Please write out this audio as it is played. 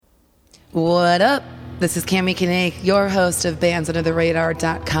What up? This is Cammie Kinake, your host of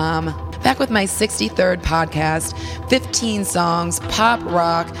BandsUnderTheRadar.com. Back with my 63rd podcast, 15 songs, pop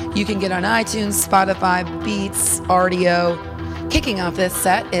rock, you can get on iTunes, Spotify, Beats, RDO. Kicking off this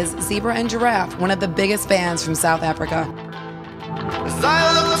set is Zebra and Giraffe, one of the biggest bands from South Africa. As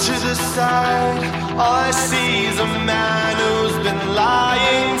I look to the side, all I see is a man who's been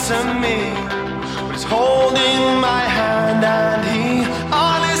lying to me. But he's holding my hand and he,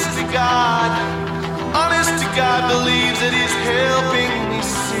 honest to God, believes that he's helping me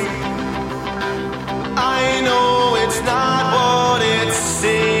see. I know it's not what it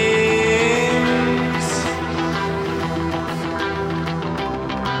seems.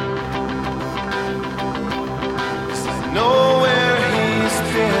 'Cause I know where he's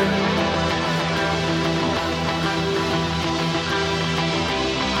been.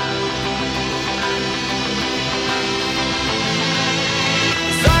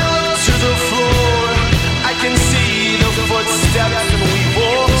 As I look to the floor, I can see the footsteps and we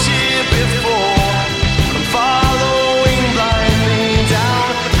walked here before. I'm following blindly down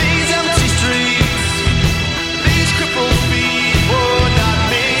these empty streets. These crippled feet were not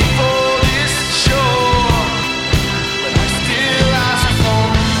made for this shore, but I still ask for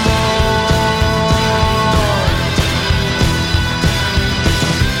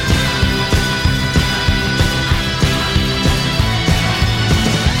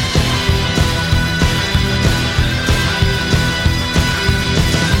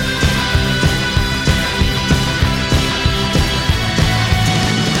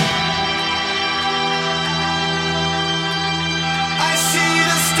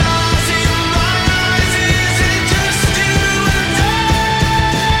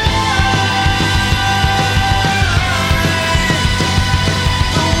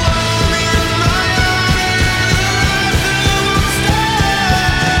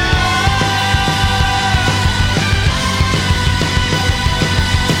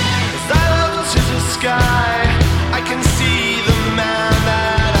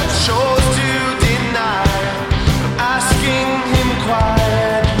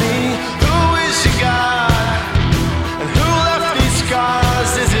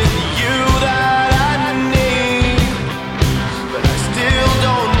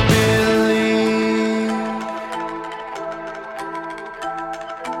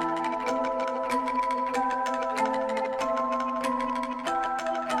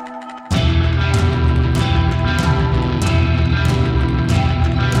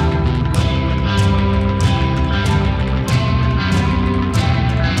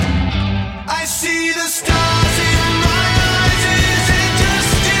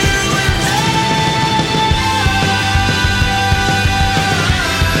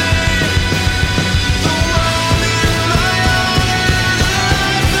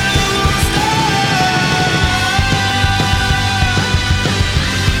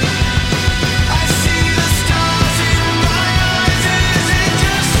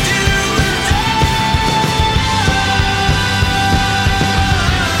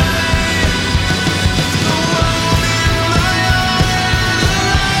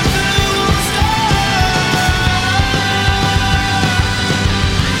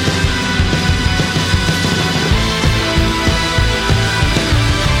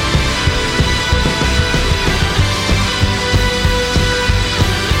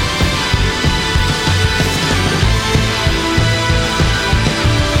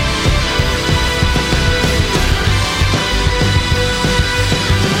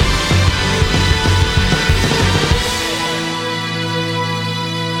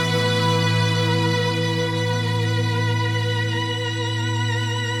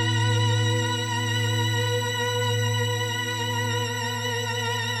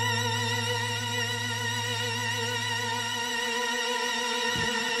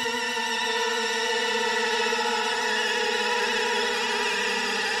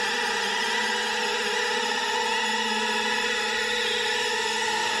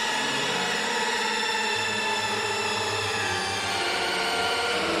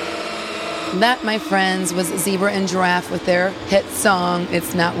That, my friends, was Zebra and Giraffe with their hit song,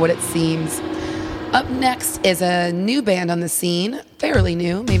 It's Not What It Seems. Up next is a new band on the scene, fairly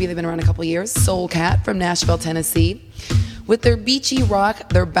new, maybe they've been around a couple years, Soul Cat from Nashville, Tennessee. With their beachy rock,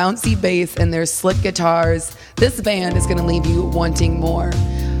 their bouncy bass, and their slick guitars, this band is going to leave you wanting more.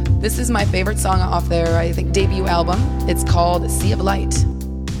 This is my favorite song off their, I think, debut album. It's called Sea of Light.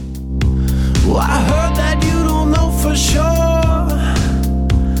 Well, I heard that you don't know for sure,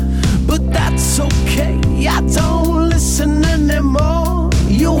 but that's okay, I don't listen anymore.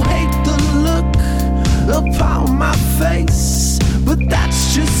 You hate the look upon my face, but but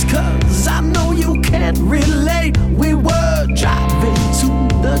that's just 'cause I know you can't relate. We were driving to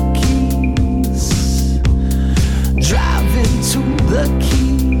the Keys, driving to the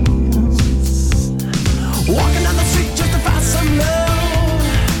Keys, walking down the street just to find some love.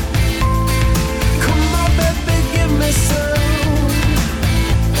 Come on, baby, give me some.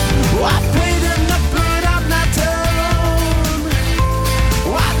 I paid enough, but I'm not done.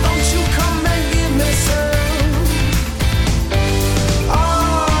 Why don't you come and give me some?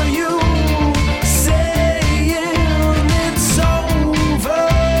 Are you saying it's over?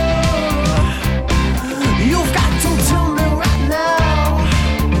 You've got to tell me right now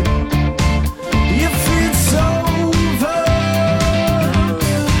if it's over.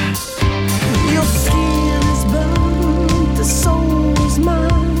 Your skin is burned, the soul's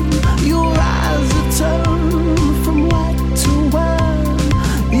mine. Your eyes are turned from white to wine.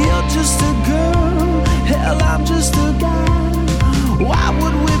 You're just a girl, hell, I'm just a guy. Why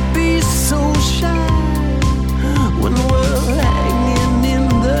would we be so shy when we're hanging in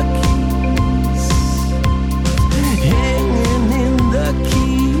the Keys, hanging in the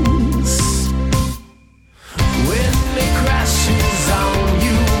Keys? When it crashes on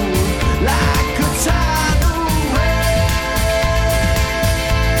you like a tidal wave,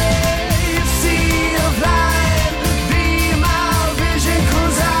 sea of light, be my vision,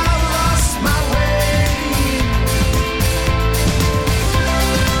 'cause I lost my way.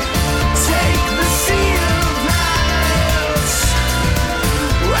 Take the sea of lights,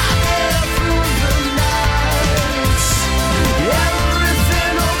 ride there through the night.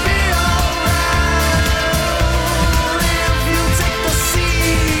 Everything will be alright if you take the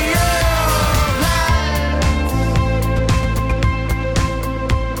sea of lights.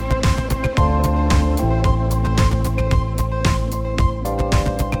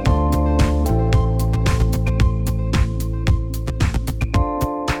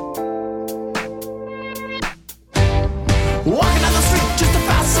 Walking down the street just to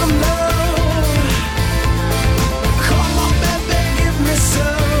find some love. Come on, baby, give me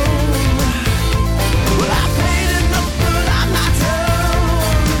some. Well, I paid enough, but I'm not done.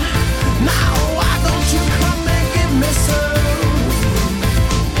 Now, why don't you come and give me some?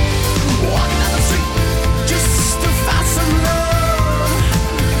 Walking down the street just to find some love.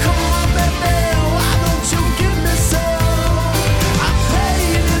 Come on, baby, why don't you give me some? I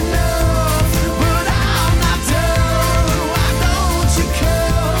paid enough, but I'm not done. Why don't you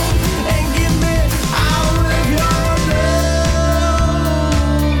come and give me all of your love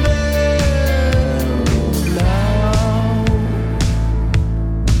now?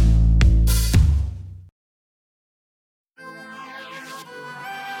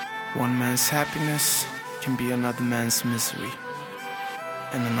 One man's happiness can be another man's misery,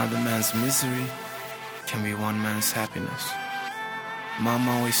 and another man's misery can be one man's happiness.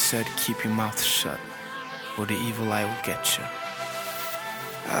 Mama always said, keep your mouth shut, or the evil eye will get you.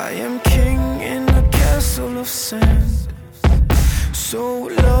 I am king in a castle of sand, so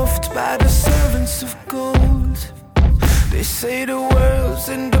loved by the servants of gold. They say the world's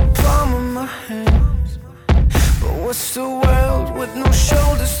in the palm of my hand, but what's the world with no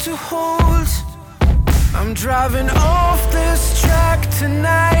shoulders to hold? I'm driving off this track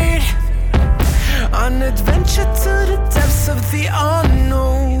tonight, on adventure to the depths of the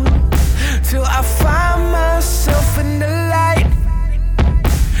unknown, till I find myself in the light,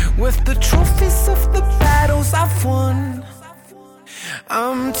 with the trophies of the battles I've won.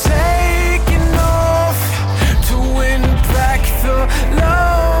 I'm taking off to win back the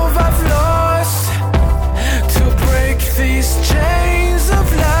love I've lost, to break these chains of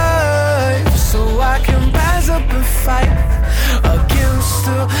life, so I can rise up and fight against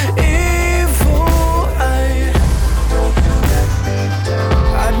the evil eye.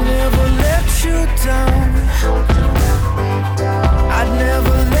 I'd never let you down, I'd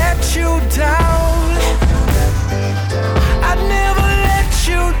never let you down, I'd never let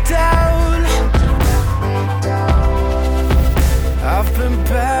you down. I've been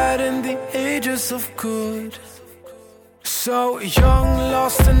bad in the ages of good, so young,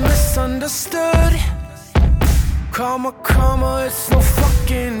 lost and misunderstood. Karma, karma, it's no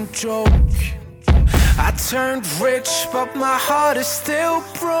fucking joke. I turned rich, but my heart is still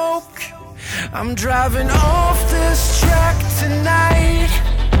broke. I'm driving off this track tonight,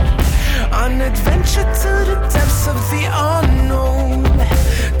 on adventure to the depths of the unknown,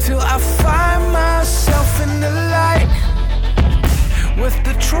 till I find myself in the light, with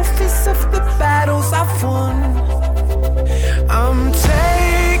the trophies of the battles I've won. I'm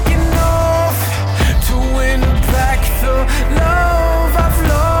taking off to win back the love I've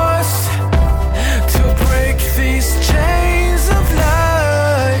lost, to break these chains of life.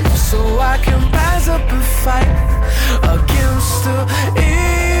 fight against the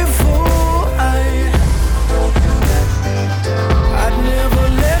evil eye. I'd never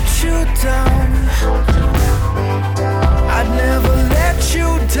let you down. I'd never let you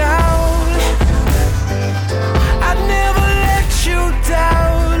down. I'd never let you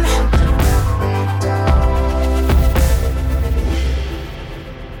down.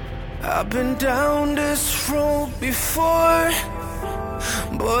 I've been down this road before,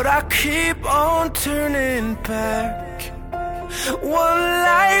 but I keep on turning back. One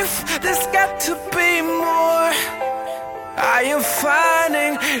life, there's got to be more. I am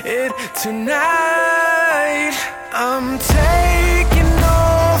finding it tonight. I'm taking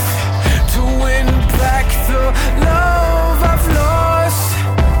off to win back the love I've lost,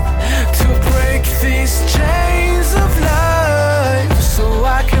 to break these chains of life, so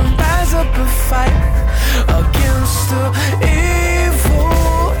I can rise up and fight against the evil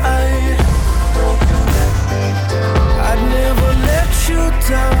eye. I'd never let you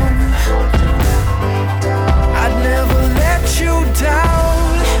down. I'd never let you down.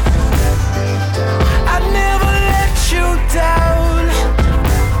 I'd never let you down.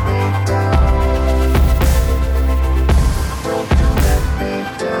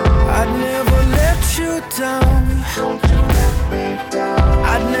 I'd never let you down.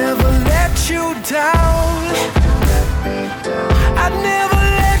 I'd never let you down. I'd never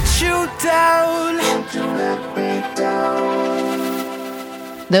let you down.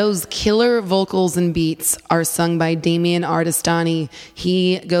 Those killer vocals and beats are sung by Damien Artistani.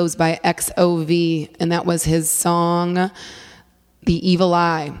 He goes by XOV, and that was his song, The Evil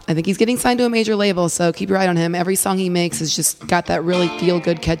Eye. I think he's getting signed to a major label, so keep your eye on him. Every song he makes has just got that really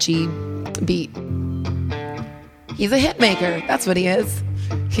feel-good, catchy beat. He's a hit maker. That's what he is.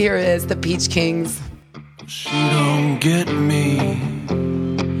 Here is the Peach Kings. She don't get me.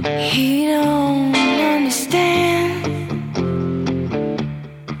 He don't understand.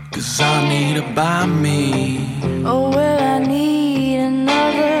 'Cause I need her by me. Oh, well, I need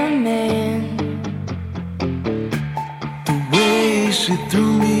another man. The way she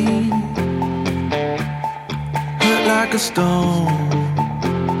threw me hurt like a stone.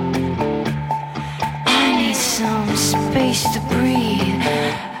 I need some space to breathe.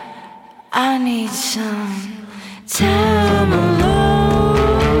 I need some time alone.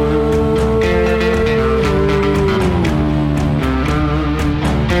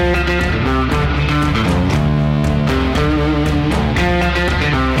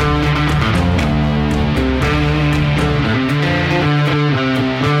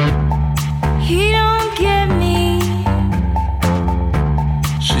 He don't get me.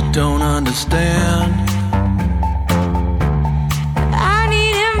 She don't understand. I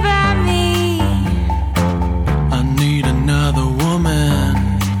need him by me.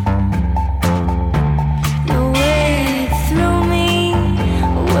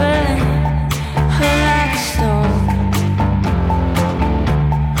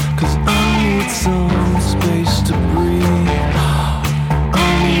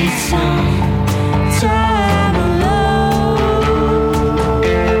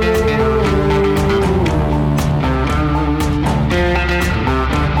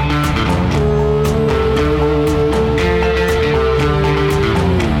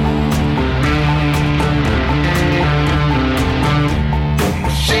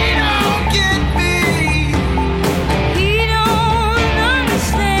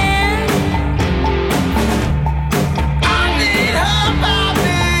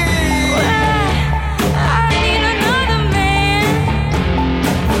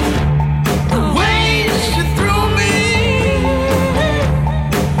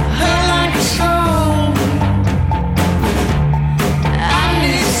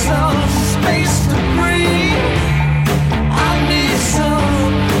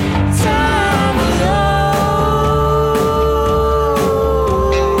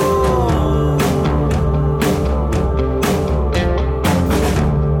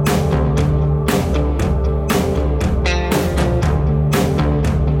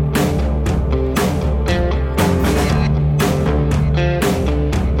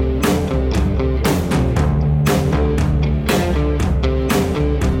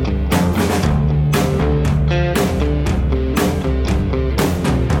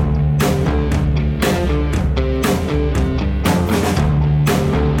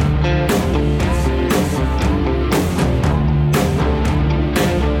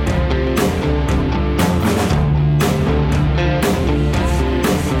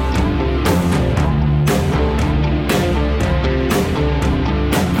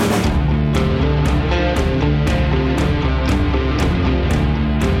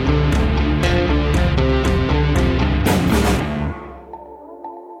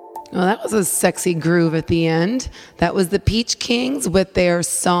 was a sexy groove at the end. That was the Peach Kings with their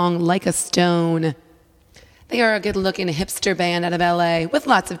song Like a Stone. They are a good-looking hipster band out of LA with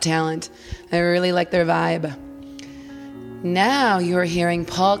lots of talent. I really like their vibe. Now you're hearing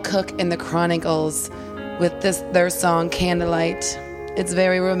Paul Cook and the Chronicles with their song Candlelight. It's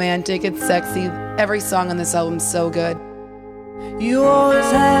very romantic, it's sexy. Every song on this album is so good. You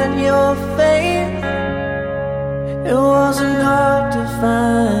always had your faith. It wasn't hard to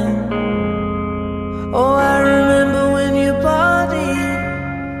find. Oh, I remember when your body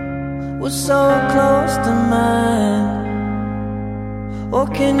was so close to mine. Oh,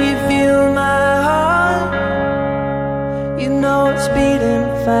 can you feel my heart? You know it's beating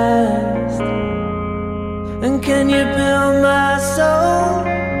fast. And can you build my soul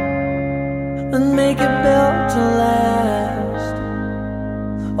and make it built to last?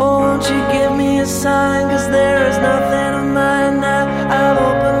 Oh, won't you give me a sign? 'Cause there is nothing of mine now. I've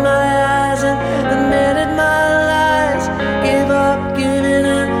opened my eyes and admitted my lies. Give up, giving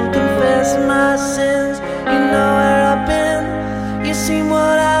in, confess my sins. You know where I've been, you seen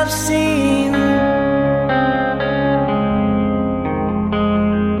what I've seen.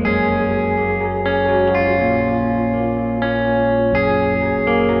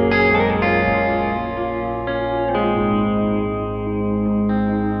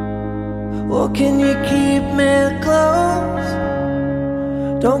 Well, can you keep me close?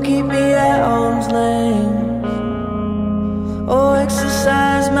 Don't keep me at arm's length. Oh,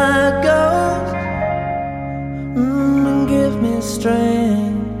 exercise my ghost, and give me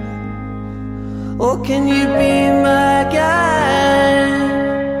strength. Or can you be my guide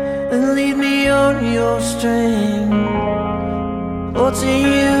and lead me on your string? Or to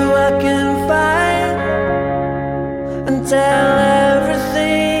you I can find and tell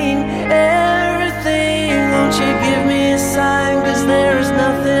everything, everything. Won't you give me a sign? 'Cause there is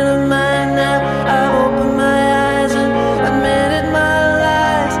nothing of mine now. I've opened my eyes and admitted my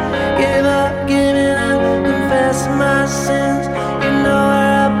lies. Give up, giving up, confess my sins. You know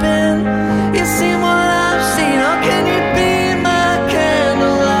where I've been, you see what I've seen. Oh, can you be my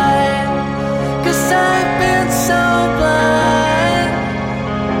candlelight? 'Cause I've been so blind.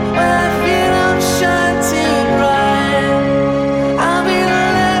 When I feel I'm shine too bright, I'll be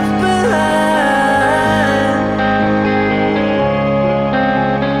left behind.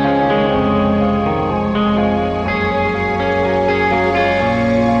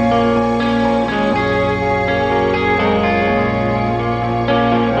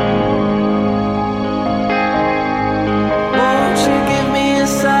 Won't you give me a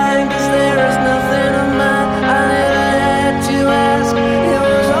sign? 'Cause there is nothing of mine. I never had to ask. It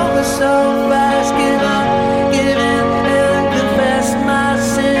was over so fast. Give up, give in, and confess my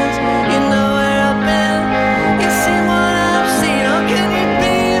sins. You know where I've been, you see what I've seen. Oh, can you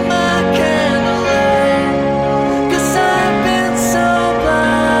be my candlelight? 'Cause I've been so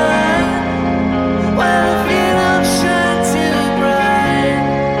blind. When I feel I'm shine too bright,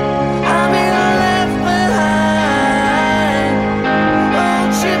 I'll be left behind.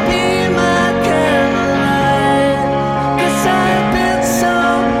 Won't you be my candlelight? 'Cause I've been so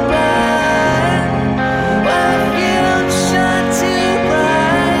blind. When I feel I'm shine too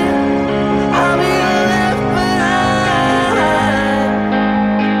bright, I'll be left behind.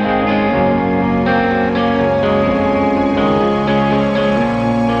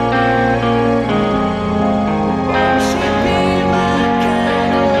 Won't you be my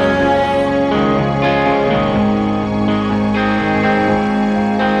candlelight?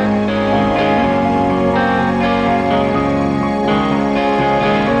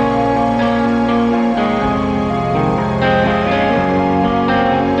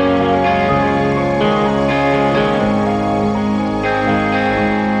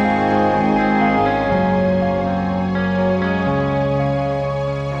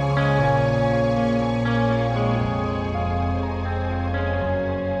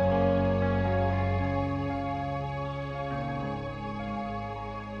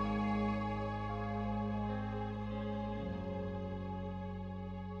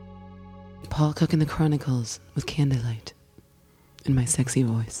 Paul Cook and the Chronicles with Candlelight in my sexy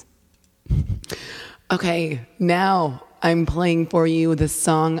voice. Okay, now I'm playing for you this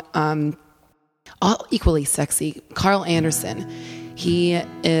song, all equally sexy, Carl Anderson. He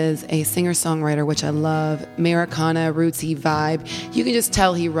is a singer-songwriter, which I love. Americana, rootsy vibe. You can just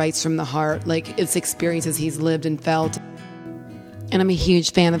tell he writes from the heart, like it's experiences he's lived and felt. And I'm a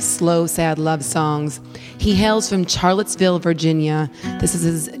huge fan of slow, sad love songs. He hails from Charlottesville, Virginia. This is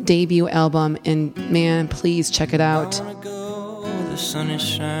his debut album, and man, please check it out. I wanna go where the sun is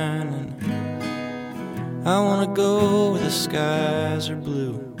shining. I wanna go where the skies are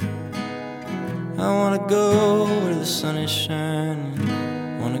blue. I wanna go where the sun is shining.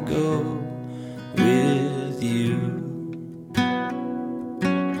 Wanna go with you.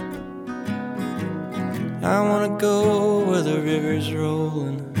 I wanna go where the river's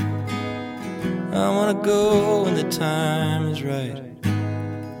rolling. I wanna go when the time is right.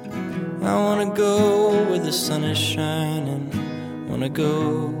 I wanna go where the sun is shining. Wanna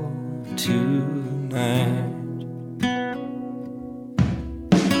go tonight.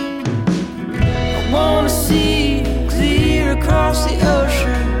 I wanna see clear across the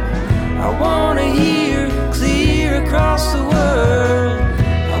ocean. I wanna hear clear across the world.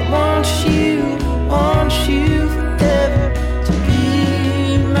 I want you forever to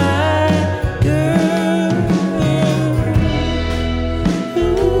be my girl.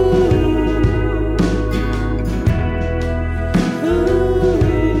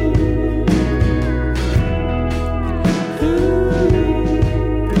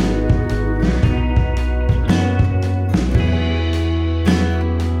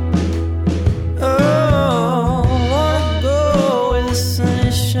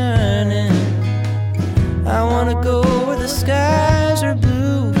 Skies are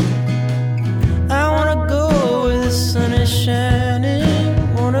blue. I wanna go where the sun is shining.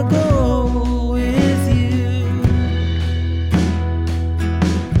 Wanna go with you.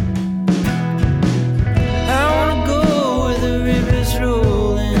 I wanna go where the river's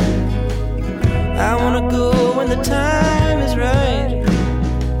rolling. I wanna go when the time is right.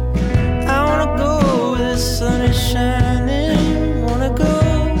 I wanna go where the sun is shining. Wanna go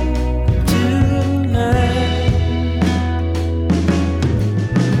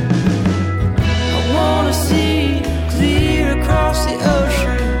across the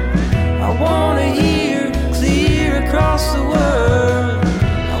ocean. I wanna hear clear across the world.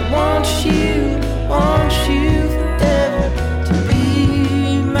 I want you forever to be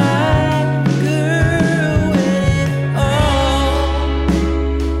my girl. When it all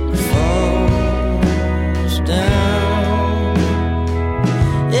falls down,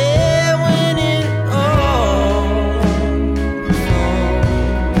 yeah, when it all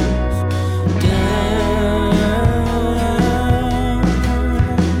falls down.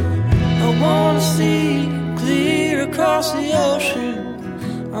 I wanna see clear across the ocean.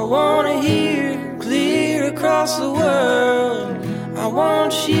 I wanna hear clear across the world. I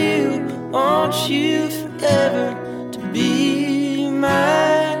want you forever to be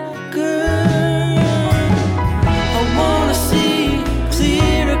my girl. I wanna see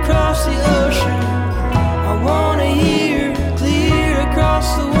clear across the ocean. I wanna hear clear across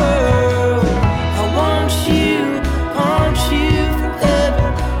the world. I want you forever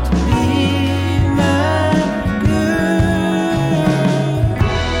to be my girl.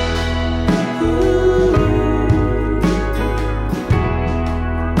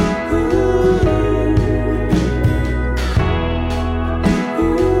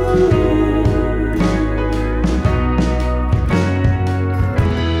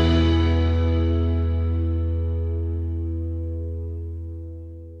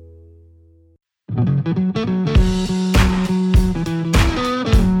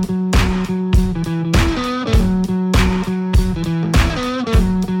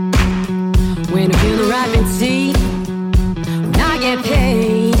 When I feel the right tea, when I get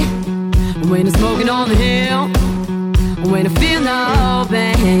paid, when I'm smoking on the hill, when I feel no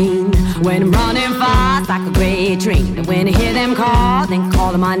pain, when I'm running fast like a great train, and when I hear them call, then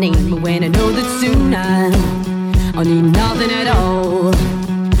calling my name, but when I know that soon I'll need nothing at all.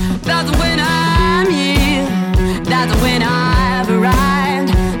 That's when I'm here, that's when I've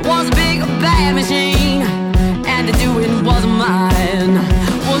arrived. Was a big bad machine, and the doing wasn't mine.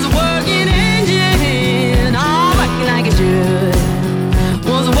 Was a working engine, all working like it should.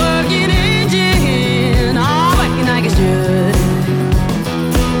 Was a working engine, all working like it should.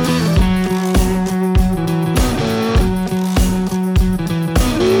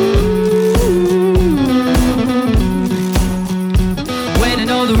 When I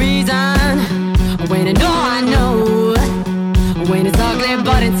know the reason, when I know, when it's ugly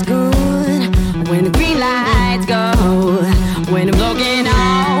but it's good, when the green lights go, when I'm looking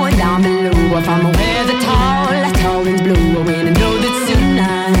out down below, if I'm aware the tall wind's blue, when I know that soon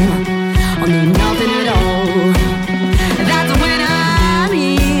I'll need nothing at all. That's when I'm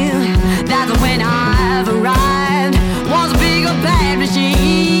here, that's when I've arrived. Was a big or bad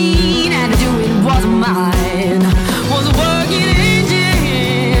machine, and to do it wasn't mine. Was a working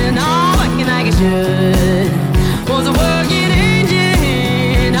engine, all working like it should. Was a working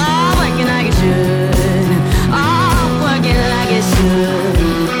engine, all working like it should. All working like it should.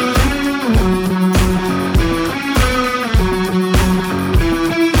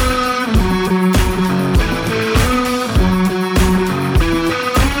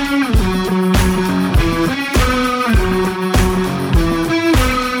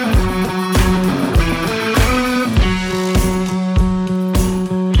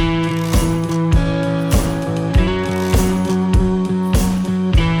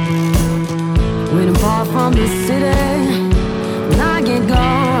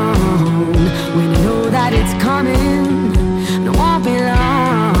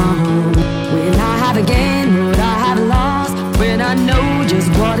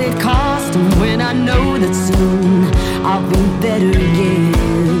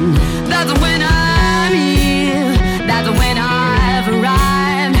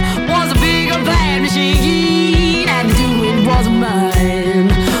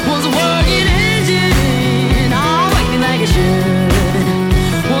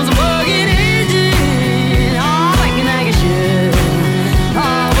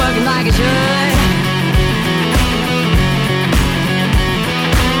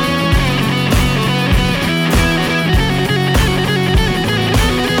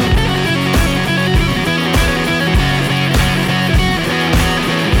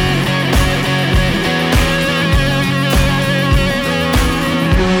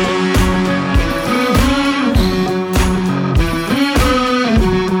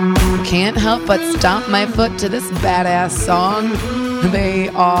 can't help but stomp my foot to this badass song. They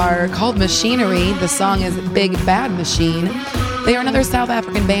are called Machinery. The song is Big Bad Machine. They are another South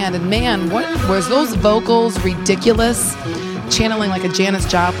African band, and man, what was those vocals ridiculous? Channeling like a Janis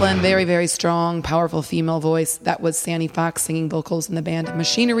Joplin, very, very strong, powerful female voice. That was Sandy Fox singing vocals in the band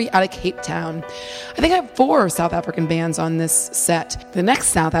Machinery out of Cape Town. I think I have 4 South African bands on this set. The next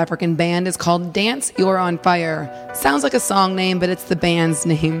South African band is called Dance You're on Fire. Sounds like a song name, but it's the band's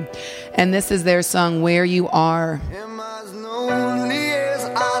name. And this is their song, Where You Are. Am I as lonely as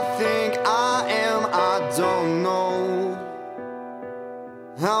I think I am? I don't know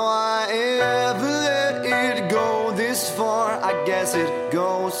how I ever let it go this far. I guess it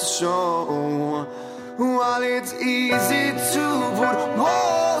goes to show, while it's easy to put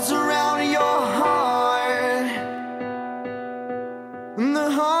walls around your heart, the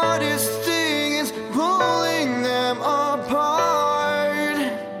hardest thing is pulling them apart,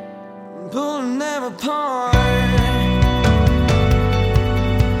 pulling them apart.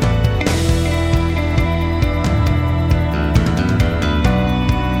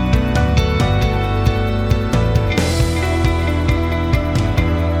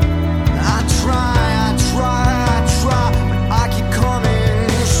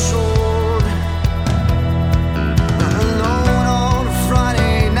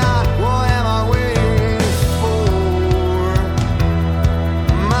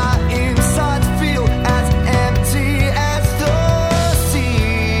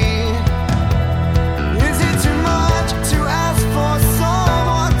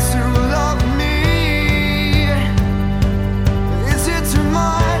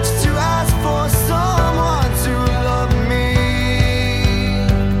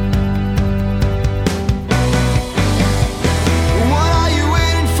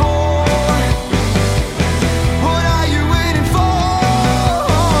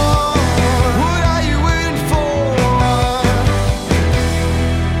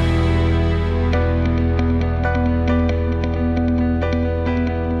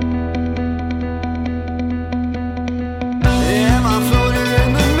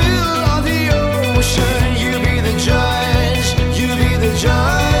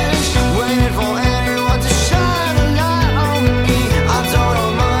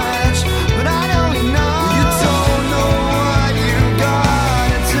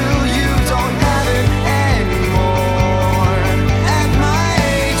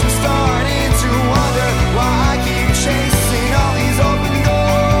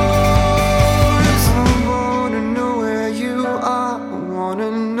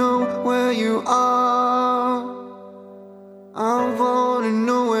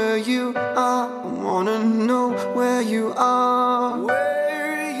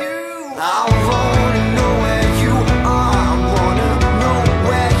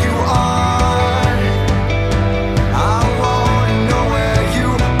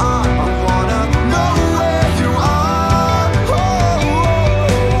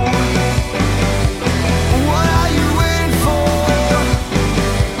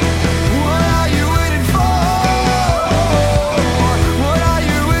 What are you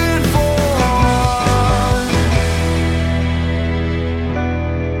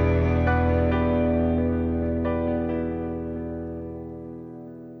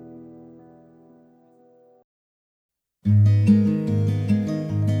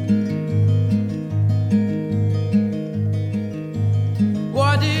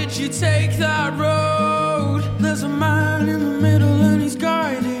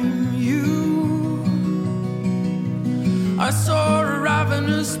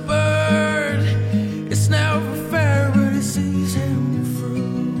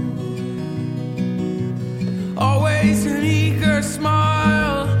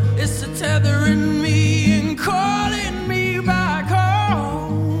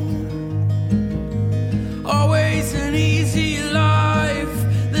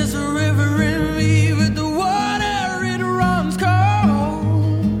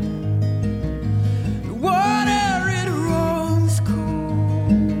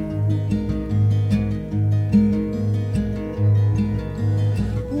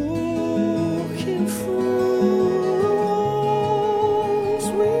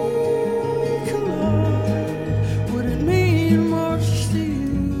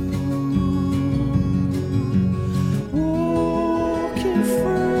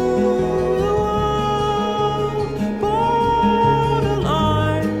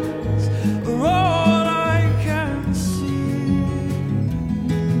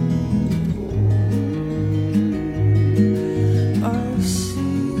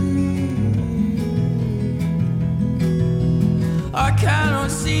don't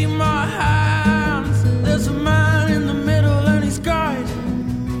see my hands. There's a man in the middle and he's guiding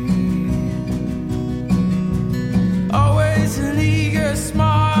me. Always an eager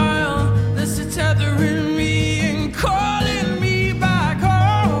smile. There's a tether in me and calling me back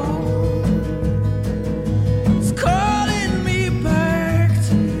home. It's calling me back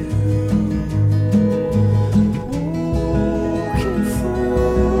to you. Walking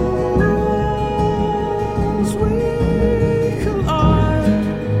through walls we collide.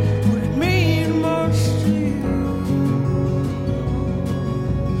 Would it mean much to you?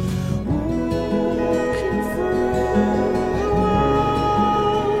 Walking through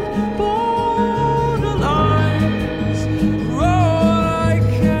borderlines are all I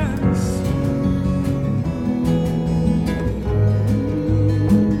can see.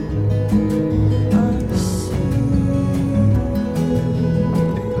 I see.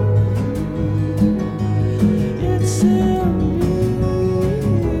 It's in me.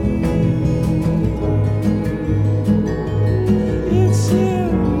 It's in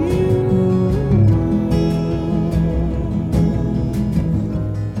you.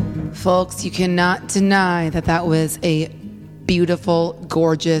 Folks, you cannot deny that that was a beautiful,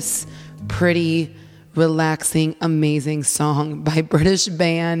 gorgeous, pretty, relaxing, amazing song by British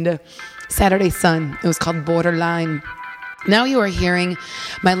band Saturday Sun. It was called Borderline. Now you are hearing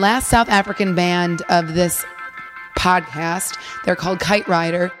my last South African band of this podcast. They're called Kite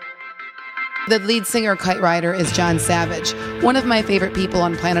Rider. The lead singer of Kite Rider is John Savage, one of my favorite people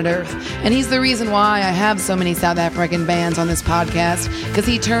on planet Earth. And he's the reason why I have so many South African bands on this podcast, because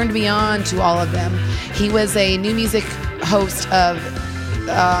he turned me on to all of them. He was a new music host of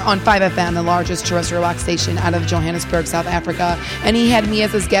on 5FM, the largest terrestrial rock station out of Johannesburg, South Africa. And he had me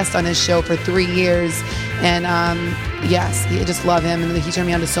as his guest on his show for 3 years. And yes, I just love him. And he turned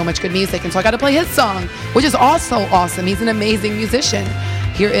me on to so much good music. And so I got to play his song, which is also awesome. He's an amazing musician.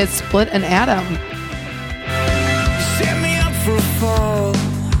 Here is Split and Atom. Set me up for a fall.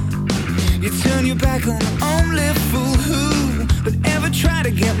 You turn your back on the only fool who would ever try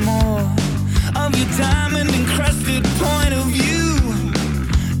to get more of your diamond encrusted point of view.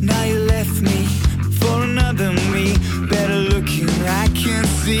 Now you left me for another me, better looking I can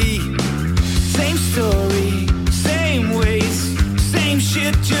see. Same story, same ways, same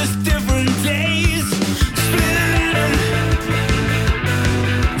shit, just different days. Split and atom.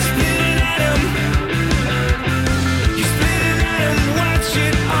 Watch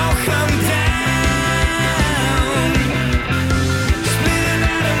it all come down. Split an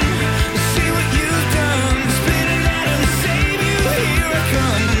atom, see what you've done. Split an atom, save you, here I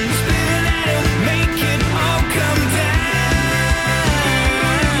come. Split an atom, make it all come down.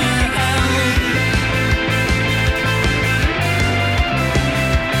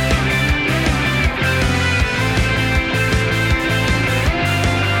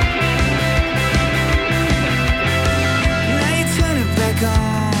 Now you turn it back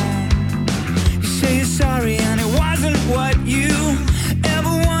on. You say you're sorry and it wasn't what you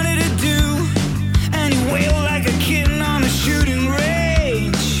ever wanted to do. And you wail like a kitten on a shooting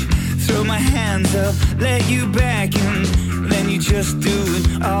range. Throw my hands up, let you back in, then you just do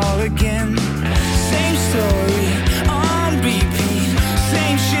it all again. Same story on repeat,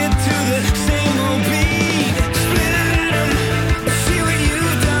 same shit to the same old beat. Split an atom, see what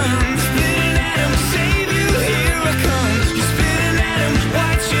you've done. Split an atom, save you, here I come. You split an atom,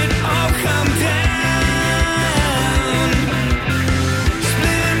 watch it all come down.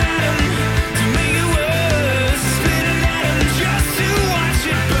 Split an atom to make it worse. Split an atom just to watch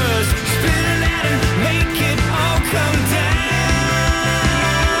it burst. Split an atom, make it all come down.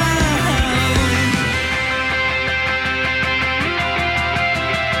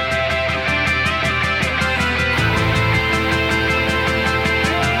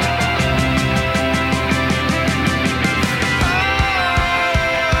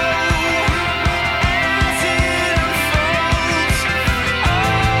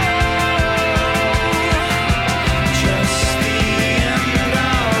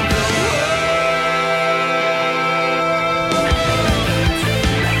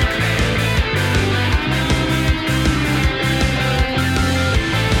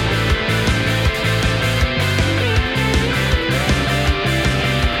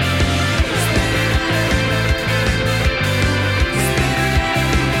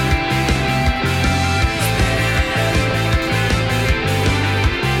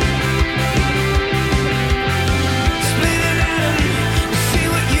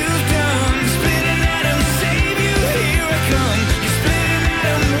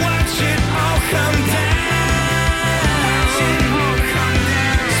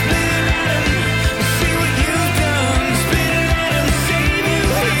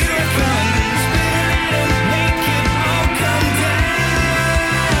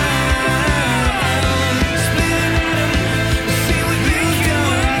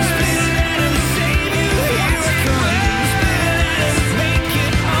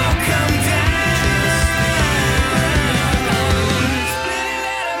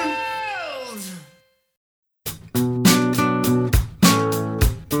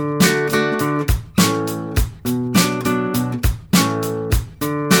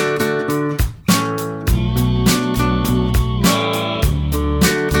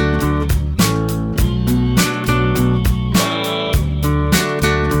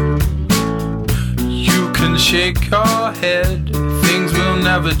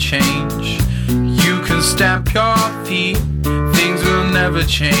 never change. You can stamp your feet, things will never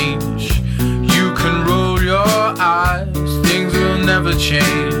change. You can roll your eyes, things will never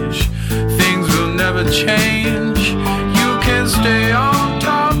change. Things will never change. You can stay on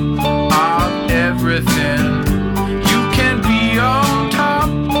top of everything. You can be on top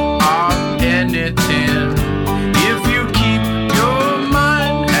of anything. If you keep your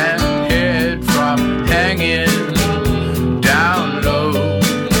mind and head from hanging down low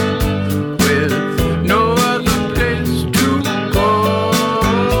with no other place to go.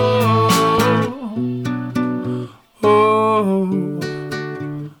 Oh,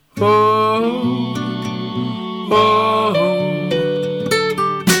 oh, oh.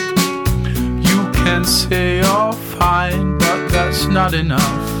 You can say you're fine, but that's not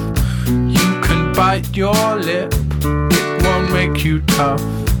enough. You can bite your lip, it won't make you tough.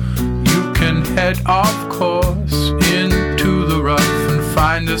 You can head off course into the rough and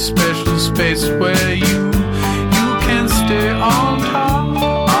find a special space where you can stay on top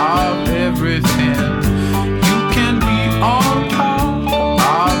of everything. You can be on top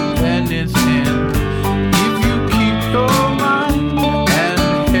of anything. If you keep your mind and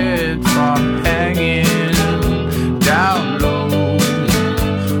head from hanging down low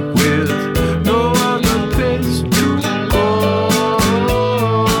with no other place to go.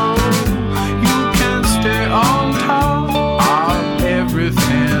 You can stay on top of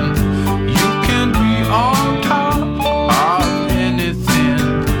everything. You can be on top of anything.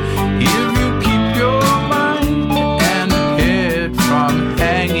 If you keep your mind and head from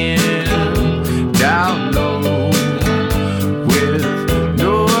hanging down low with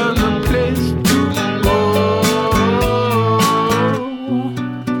no other place to go.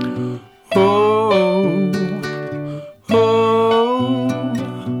 Oh, oh, oh,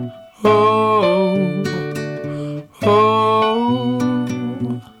 oh,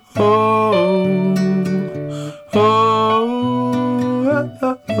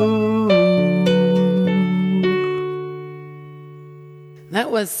 That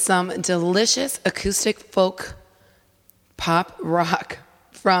was some delicious acoustic folk pop rock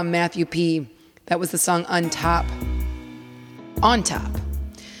from Matthew P. That was the song On Top. On Top.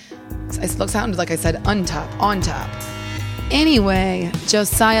 It sounded like I said untop, on top. Anyway,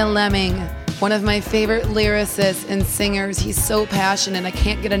 Josiah Lemming, one of my favorite lyricists and singers. He's so passionate, I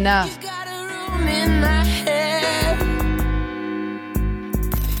can't get enough. You got a room in my head.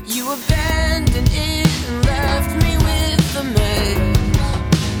 You abandoned it and left me with the mess.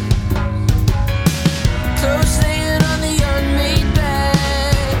 Clothes laying on the unmade bed,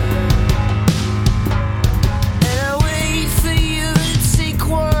 and I wait for you to take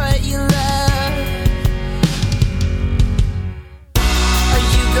what you left. Are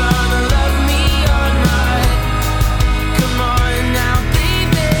you gonna love me or not? Come on now,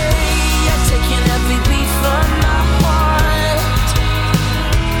 baby. You're taking every beat from my heart.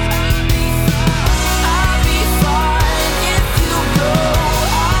 I'll be fine if you go.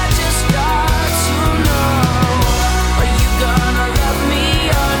 I just got to know.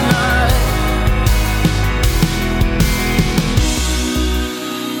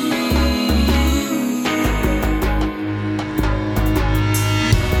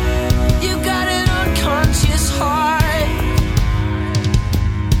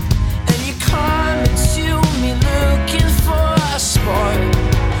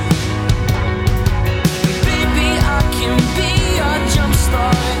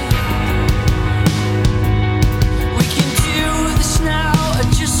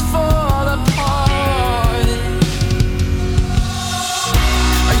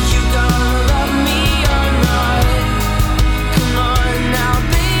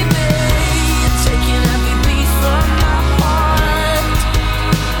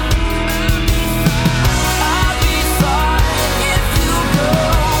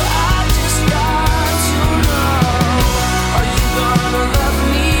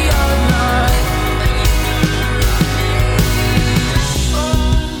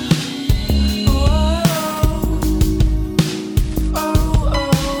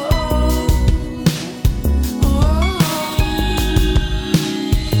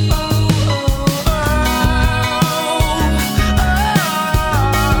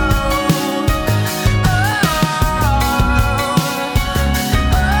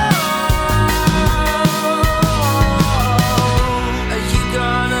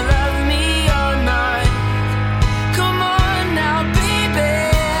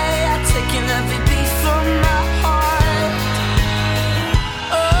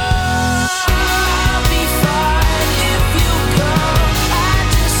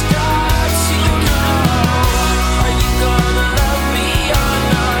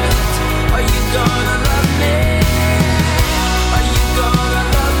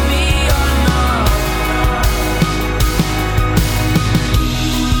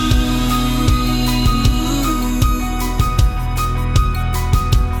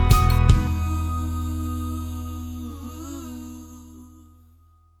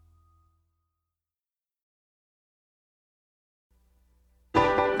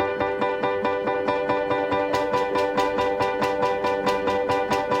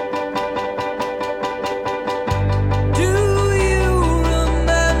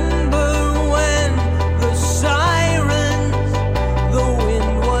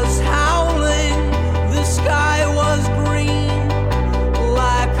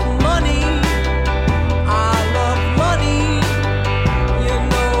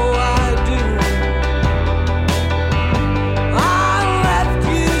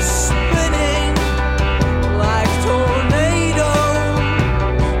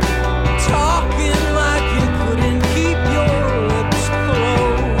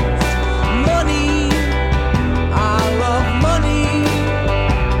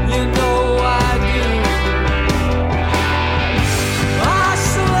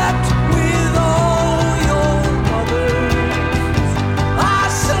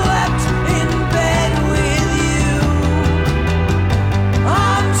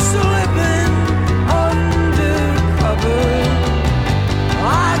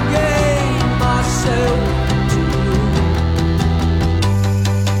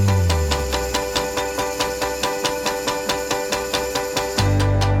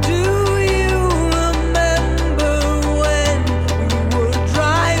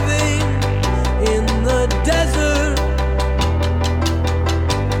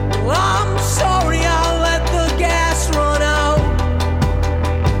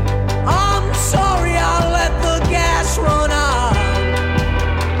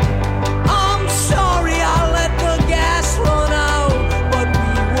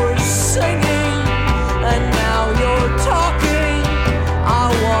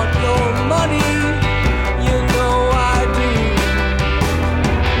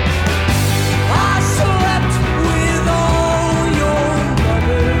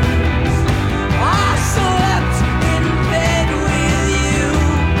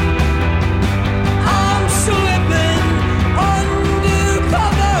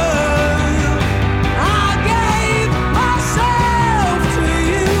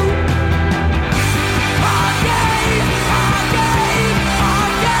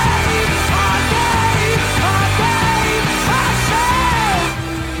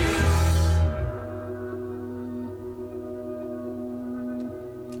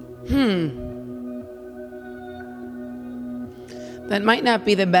 That might not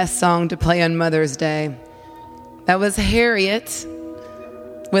be the best song to play on Mother's Day. That was Harriet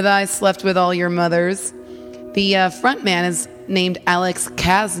with I Slept With All Your Mothers. The front man is named Alex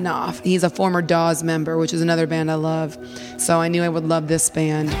Kasnoff. He's a former Dawes member, which is another band I love. So I knew I would love this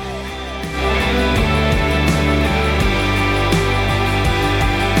band.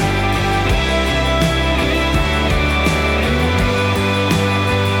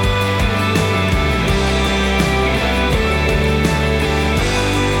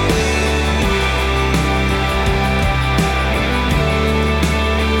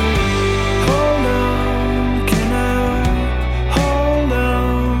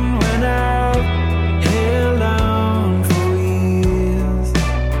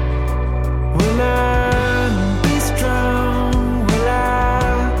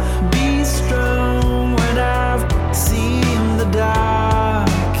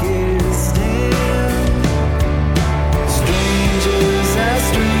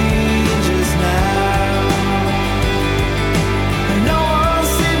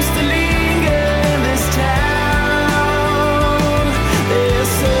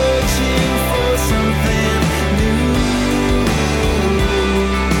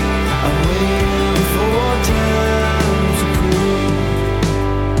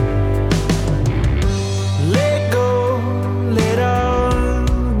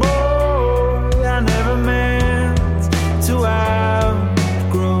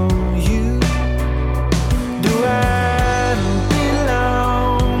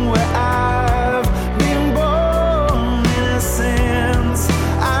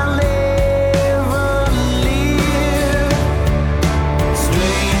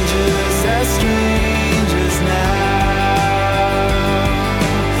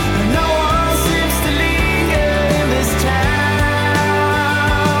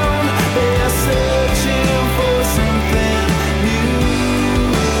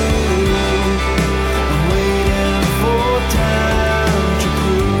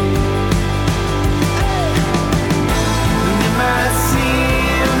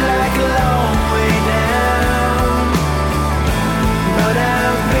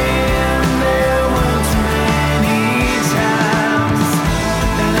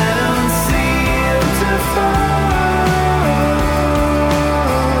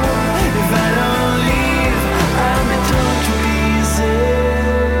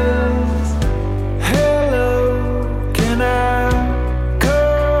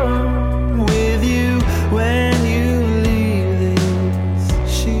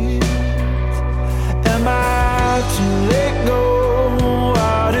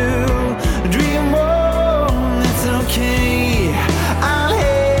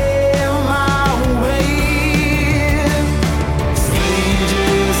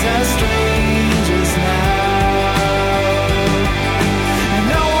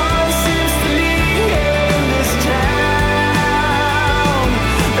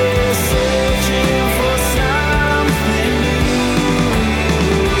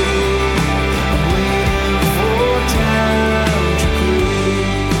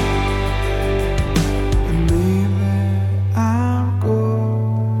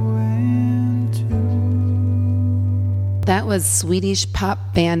 That was Swedish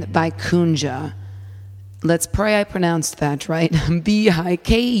pop band Vikunja. Let's pray I pronounced that right. Bikunja,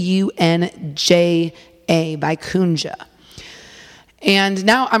 Vikunja. And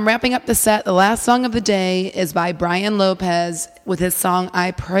now I'm wrapping up the set. The last song of the day is by Brian Lopez with his song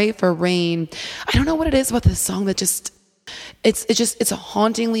I Pray for Rain. I don't know what it is about this song that it's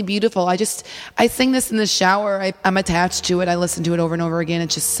hauntingly beautiful. I sing this in the shower. I'm attached to it. I listen to it over and over again.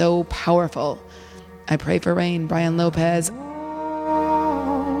 It's just so powerful. I Pray for Rain, Brian Lopez.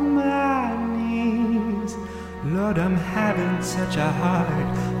 On my knees, Lord, I'm having such a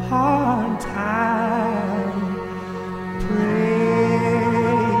hard time. Pray